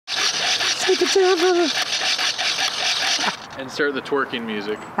Insert the twerking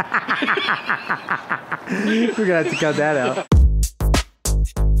music. We're gonna have to cut that out.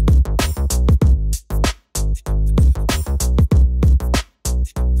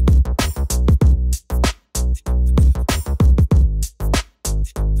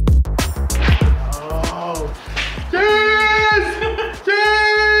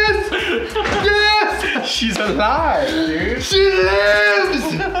 She's alive, dude. She lives!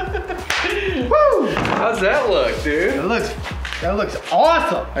 Woo! How's that look, dude? That looks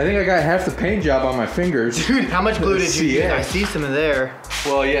awesome. I think I got half the paint job on my fingers. Dude, how much glue did you use? I see some in there.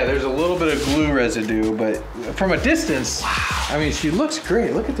 Well, yeah, there's a little bit of glue residue, but from a distance, wow. I mean, she looks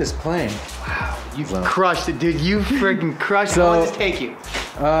great. Look at this plane. Wow, you crushed it, dude. You freaking crushed it. How long did this take you?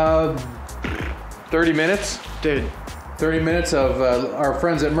 30 minutes. Dude. 30 minutes of our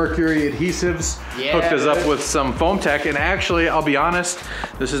friends at Mercury Adhesives hooked us up with some foam tech. And actually, I'll be honest,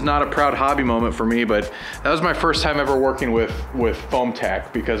 this is not a proud hobby moment for me, but that was my first time ever working with foam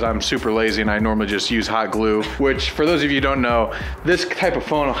tech because I'm super lazy and I normally just use hot glue, which for those of you who don't know, this type of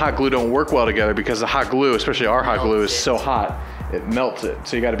foam and hot glue don't work well together because the hot glue, especially our hot glue, is so hot. It melts it.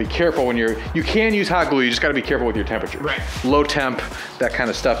 So you gotta be careful when you can use hot glue, you just gotta be careful with your temperature. Right. Low temp, that kind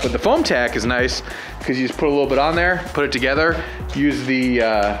of stuff. But the foam tack is nice because you just put a little bit on there, put it together, use the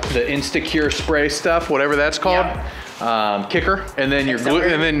Instacure spray stuff, whatever that's called, kicker, and then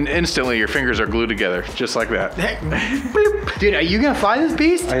and then instantly your fingers are glued together, just like that. Dude, are you gonna fly this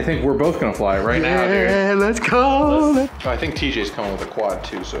beast? I think we're both gonna fly right now, dude. Yeah, let's go. I think TJ's coming with a quad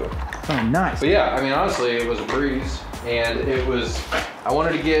too, so. Oh, nice. But yeah, I mean, honestly, it was a breeze. And I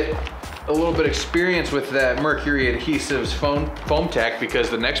wanted to get a little bit of experience with that Mercury Adhesives foam tech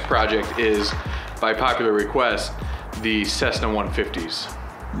because the next project is, by popular request, the Cessna 150s.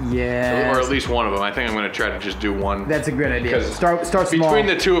 Yeah. Or at least one of them. I think I'm gonna try to just do one. That's a good idea. Start small. Between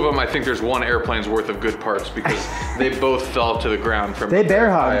the two of them, I think there's one airplane's worth of good parts because they both fell to the ground from They bear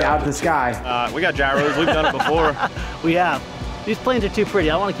hugged out the sky. We got gyros, we've done it before. We have. These planes are too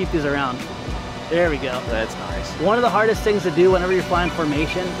pretty. I want to keep these around. There we go. That's nice. One of the hardest things to do whenever you're flying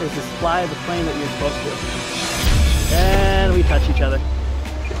formation is to fly the plane that you're supposed to. And we touch each other.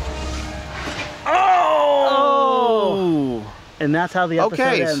 Oh! And that's how the episode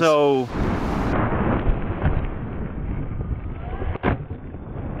ends. Okay, so...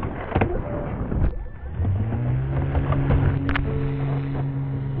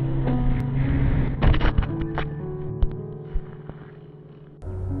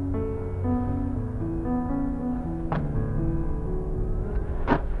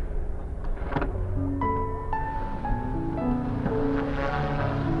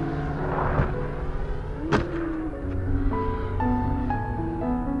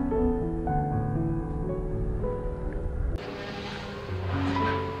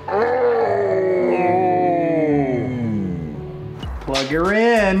 Plug her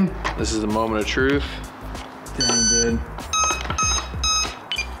in. This is the moment of truth. Dang, dude.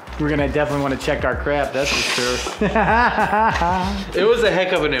 We're gonna definitely want to check our crap, that's for sure. It was a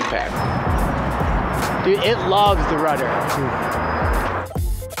heck of an impact. Dude, it loves the rudder.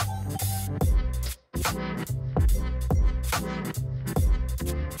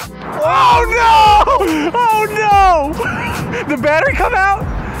 Oh no! Oh no! The battery come out?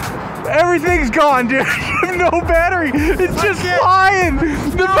 Everything's gone, dude. You have no battery. It's just flying.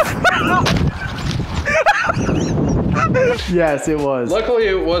 Yes, it was. Luckily,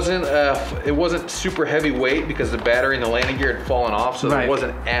 it wasn't super heavy weight because the battery and the landing gear had fallen off, so there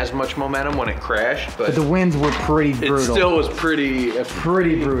wasn't as much momentum when it crashed. But the winds were pretty brutal. It still was pretty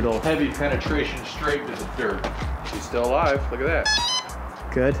brutal. Heavy penetration straight to the dirt. She's still alive. Look at that.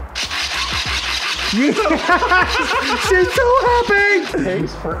 Good. She's so happy. It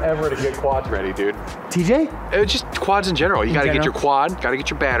takes forever to get quads ready, dude. TJ? It's just quads in general. You gotta get your quad, gotta get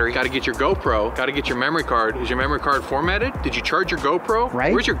your battery, gotta get your GoPro, gotta get your memory card. Is your memory card formatted? Did you charge your GoPro?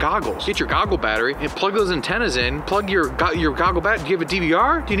 Right. Where's your goggles? Get your goggle battery and plug those antennas in. Plug your goggle battery. Do you have a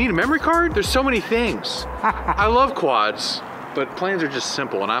DVR? Do you need a memory card? There's so many things. I love quads, but planes are just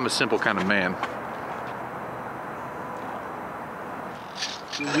simple, and I'm a simple kind of man.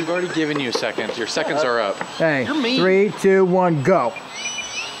 We've already given you a second. Your seconds are up. Hey, you're mean. 3, 2, 1, go.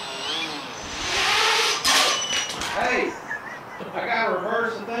 Hey, I gotta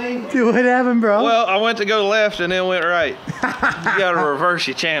reverse the thing. Dude, what happened, bro? Well, I went to go left and then went right. You gotta reverse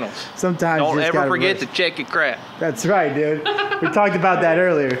your channels. Sometimes Don't you just ever gotta forget reverse. to check your crap. That's right, dude. We talked about that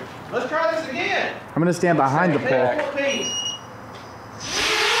earlier. Let's try this again. I'm gonna stand behind the pole.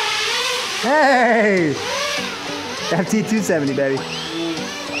 Hey! FT270, baby.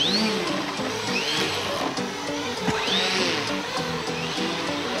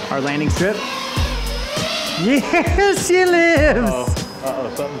 Our landing strip. Yes, she lives. Uh-oh,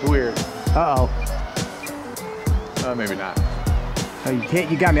 something's weird. Uh-oh. Maybe not. Oh,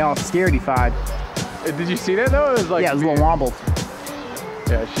 you got me all scaredy-fied. Did you see that though? It was like yeah, it was a little wobbled.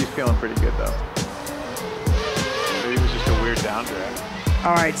 Yeah, she's feeling pretty good though. Maybe it was just a weird downdraft.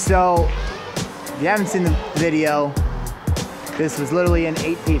 All right, so if you haven't seen the video, this was literally in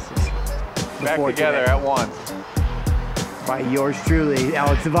 8 pieces. Back together at once. By yours truly,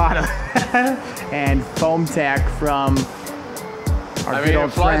 Alex Zavada. And foam tack from our good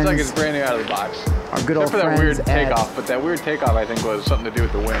old it flies friends. like it's brand new out of the box. Our good old Except for that friends weird takeoff, but that weird takeoff I think was something to do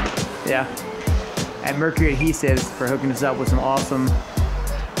with the wind. Yeah. At Mercury Adhesives for hooking us up with some awesome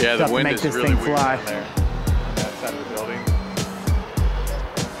yeah, stuff the wind to make is this really thing weird fly. down there on that side of the building.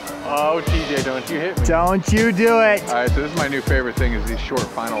 Oh, TJ, don't you hit me. Don't you do it. All right, so this is my new favorite thing is these short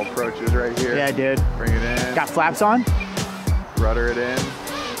final approaches right here. Yeah, dude. Bring it in. Got flaps on? Rudder it in.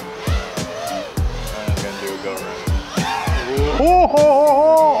 I'm gonna do a go around.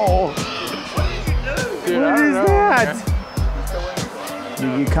 Oh! Dude, What is that?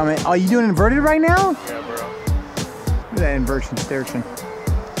 You coming? Oh, you doing inverted right now? Yeah, bro. Look at that inversion station.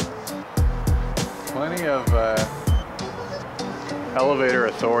 Plenty of elevator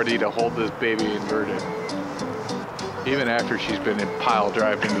authority to hold this baby inverted. Even after she's been pile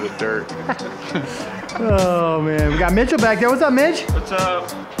drived into the dirt. Oh man, we got Mitchell back there. What's up, Mitch? What's up?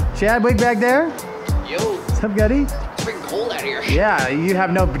 Chadwick back there. Yo, What's up, Gutty? it's freaking cold out here. Yeah, you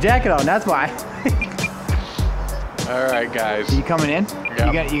have no jacket on. That's why. All right, guys. Are you coming in?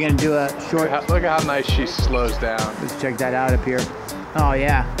 Yeah. You gonna do a short? Look at how nice she slows down. Let's check that out up here. Oh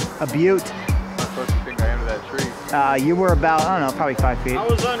yeah, a beaut. How close do you think I am to that tree? You were about, I don't know, probably 5 feet. I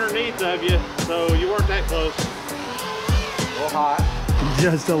was underneath of you, so you weren't that close. A little hot.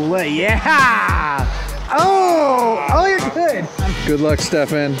 Just a little, yeah! Oh, you're good. Good luck,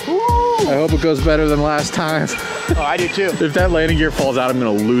 Stefan. I hope it goes better than last time. Oh, I do too. If that landing gear falls out, I'm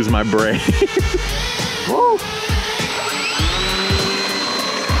gonna lose my brain. Woo!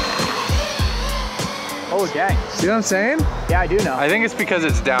 Oh, dang. See what I'm saying? Yeah, I do know. I think it's because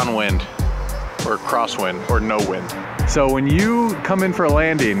it's downwind or crosswind or no wind. So when you come in for a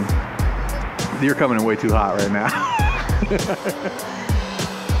landing, you're coming in way too hot right now.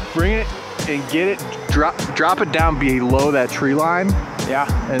 Bring it and get it, drop it down below that tree line. Yeah.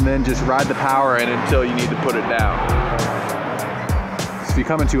 And then just ride the power in until you need to put it down. If you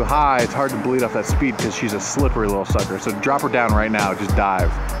come in too high, it's hard to bleed off that speed because she's a slippery little sucker. So drop her down right now, just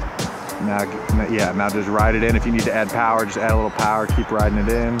dive. Now just ride it in. If you need to add power, just add a little power, keep riding it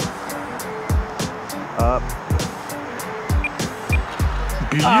in. Up.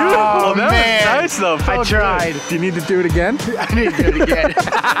 Beautiful. Oh, that man. was nice though. I tried. Do you need to do it again? I need to do it again.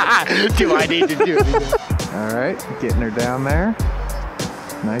 Do I need to do it again? All right, getting her down there.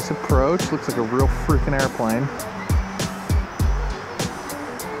 Nice approach. Looks like a real freaking airplane.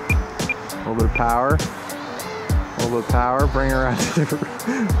 A little bit of power. A little bit of power. Bring her out to the...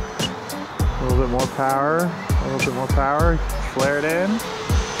 A little bit more power. A little bit more power. Flare it in.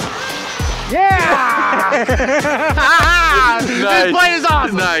 Yeah! This plane is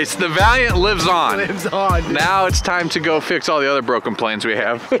awesome. Nice. The Valiant lives on. Lives on. Now it's time to go fix all the other broken planes we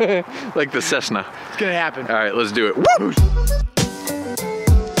have, like the Cessna. It's gonna happen. All right, let's do it. Woo!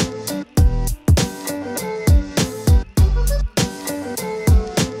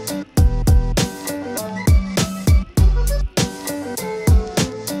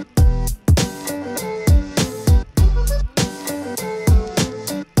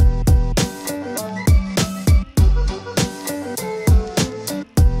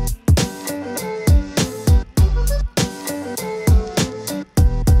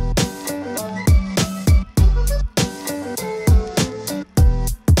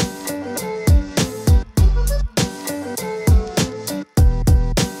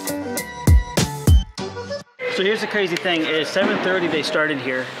 So here's the crazy thing is 7:30 they started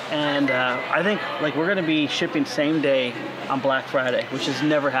here, and I think like we're gonna be shipping same day on Black Friday, which has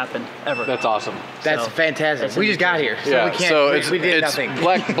never happened ever. That's awesome. That's fantastic. We just got here, so Yeah, we can't. so we did it's nothing.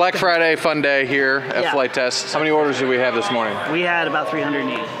 Black Friday fun day here at Yeah. Flite Test. How many orders did we have this morning? We had about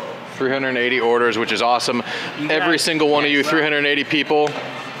 380. 380 orders, which is awesome. You Every guys- single one of you, yes, 380 people,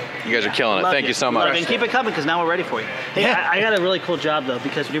 you guys are killing it. Love Thank you so much. And keep it coming because now we're ready for you. Hey, I got a really cool job though,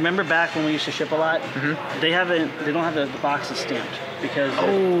 because remember back when we used to ship a lot? They don't have the boxes stamped because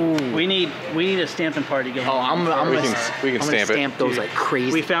we need a stamping party going. Oh, I'm We gonna can stamp it. stamp those like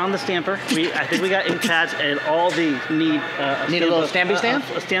crazy. We found the stamper. I think we got ink pads, and all these need Need a little stampy stamp?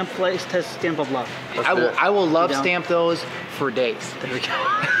 A stamp place, stamp of love. I will love You down? stamp those for days. There we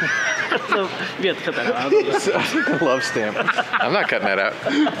go. So you have to cut that out. Love stamp. I'm not cutting that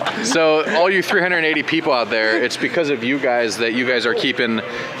out. So all you 380 people out there, it's because of you guys that you guys are keeping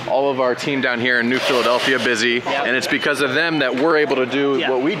all of our team down here in New Philadelphia busy, and it's because of them that we're able to do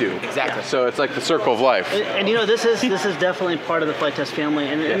what we do. Exactly. So it's like the circle of life. And you know, this is definitely part of the Flite Test family.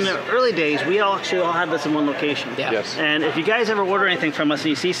 And in the early days, we all actually all had this in one location. Yeah. Yes. And if you guys ever order anything from us and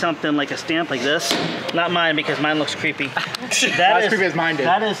you see something like a stamp like this, not mine because mine looks creepy. Not as creepy as mine did.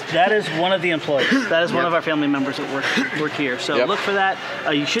 That is one of the employees. That is one of our family members that work here. So look for that.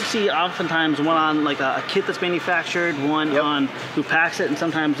 You should see oftentimes one on like a kit that's manufactured, one on who packs it, and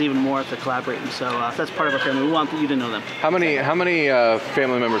sometimes even more if they're collaborating. So that's part of our family. We want you to know them. How many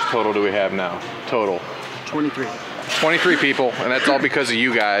family members total do we have now? Total. 23. 23 people, and that's all because of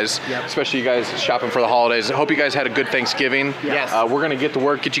you guys, especially you guys shopping for the holidays. I hope you guys had a good Thanksgiving. Yes. We're gonna get to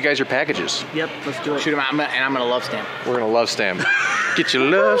work, get you guys your packages. Yep, let's do it. Shoot them out, and I'm gonna love stamp. We're gonna love stamp. Get your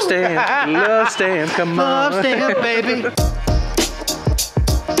love stamp, come on. Love stamp, baby.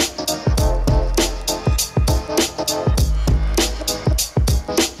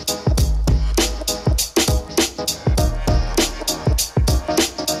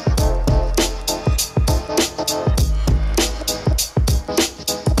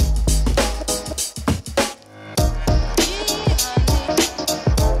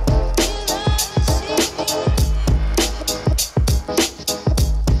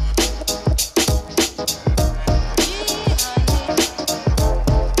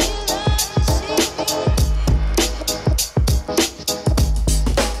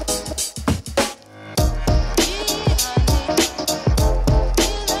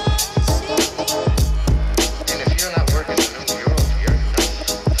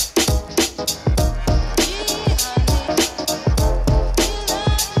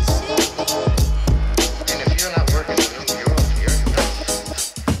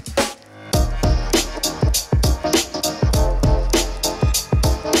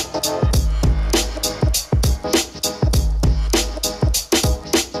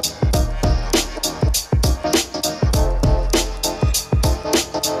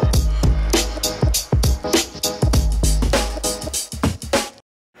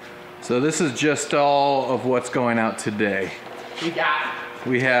 So this is just all of what's going out today.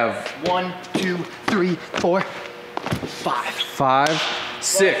 We have 1, 2, 3, 4, 5. 5,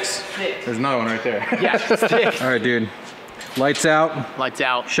 6. There's another one right there. Yeah, 6. All right, dude. Lights out. Lights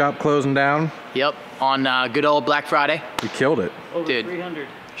out. Shop closing down. Yep, on good old Black Friday. We killed it. Over Dude. 300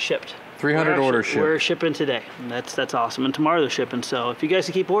 shipped. 300 orders shipped. We're shipping today. And that's awesome. And tomorrow they're shipping. So if you guys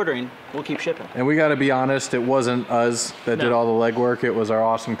can keep ordering, we'll keep shipping. And we got to be honest, it wasn't us that did all the legwork. It was our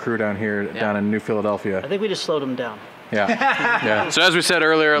awesome crew down here, down in New Philadelphia. I think we just slowed them down. Yeah. So as we said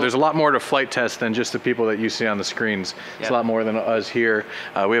earlier, there's a lot more to Flite Test than just the people that you see on the screens. It's a lot more than us here.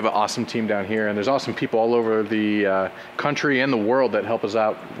 We have an awesome team down here, and there's awesome people all over the country and the world that help us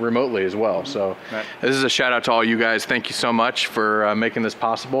out remotely as well. So this is a shout out to all you guys. Thank you so much for making this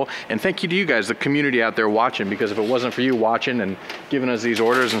possible. And thank you to you guys, the community out there watching, because if it wasn't for you watching and giving us these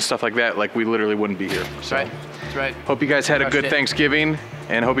orders and stuff like that, like we literally wouldn't be here. So That's right. hope you guys had a good Thanksgiving,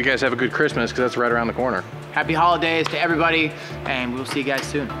 and hope you guys have a good Christmas, because that's right around the corner. Happy holidays to everybody, and we'll see you guys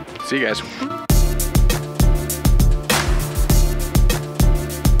soon. See you guys.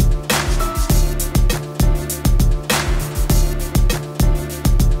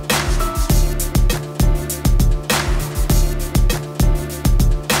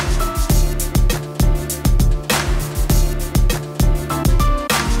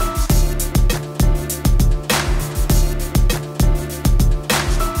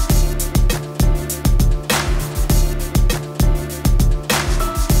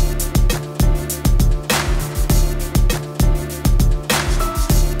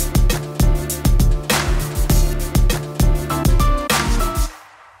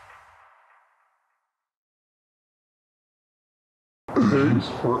 Takes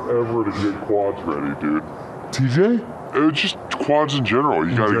forever to get quads ready, dude. TJ? Just quads in general.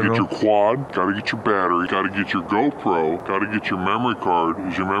 You gotta get your quad, gotta get your battery, gotta get your GoPro, gotta get your memory card.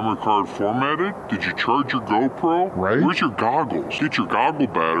 Is your memory card formatted? Did you charge your GoPro? Right. Where's your goggles? Get your goggle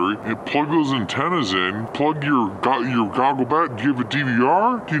battery and plug those antennas in. Plug your goggle bat. Do you have a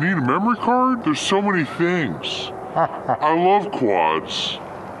DVR? Do you need a memory card? There's so many things. I love quads,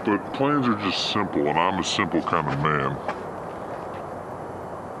 but planes are just simple, and I'm a simple kind of man.